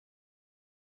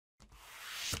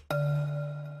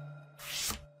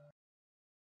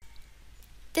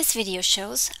This video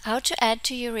shows how to add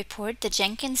to your report the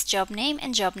Jenkins job name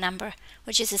and job number,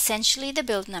 which is essentially the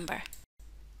build number.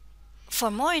 For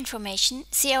more information,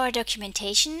 see our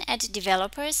documentation at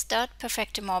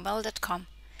developers.perfectomobile.com.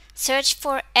 Search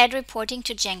for Add Reporting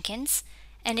to Jenkins,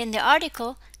 and in the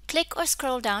article, click or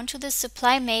scroll down to the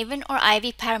Supply Maven or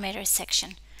Ivy Parameters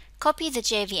section. Copy the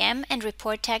JVM and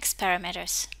report tags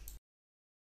parameters.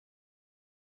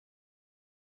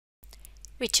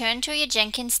 Return to your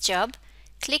Jenkins job,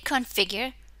 click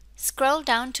Configure, scroll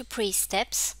down to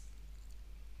Pre-Steps,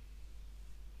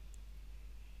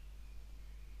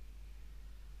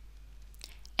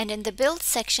 and in the Build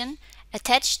section,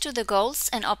 attach to the goals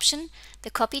and option the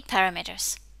copied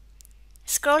parameters.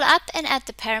 Scroll up and add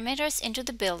the parameters into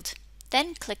the build,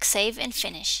 then click Save and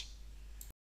Finish.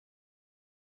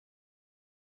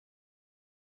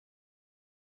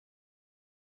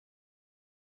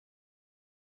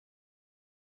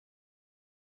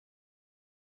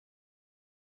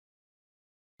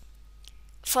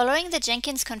 Following the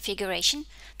Jenkins configuration,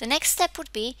 the next step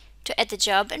would be to add the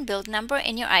job and build number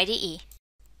in your IDE.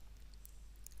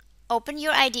 Open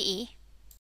your IDE.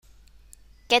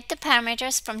 Get the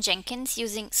parameters from Jenkins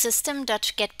using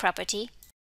system.getProperty.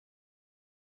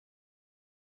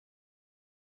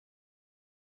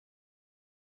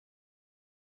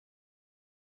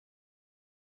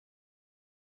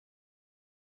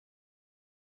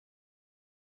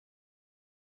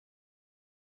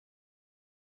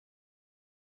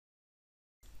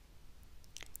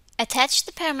 Attach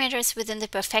the parameters within the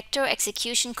Perfecto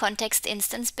Execution Context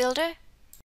Instance Builder.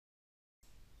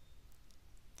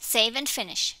 Save and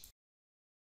finish.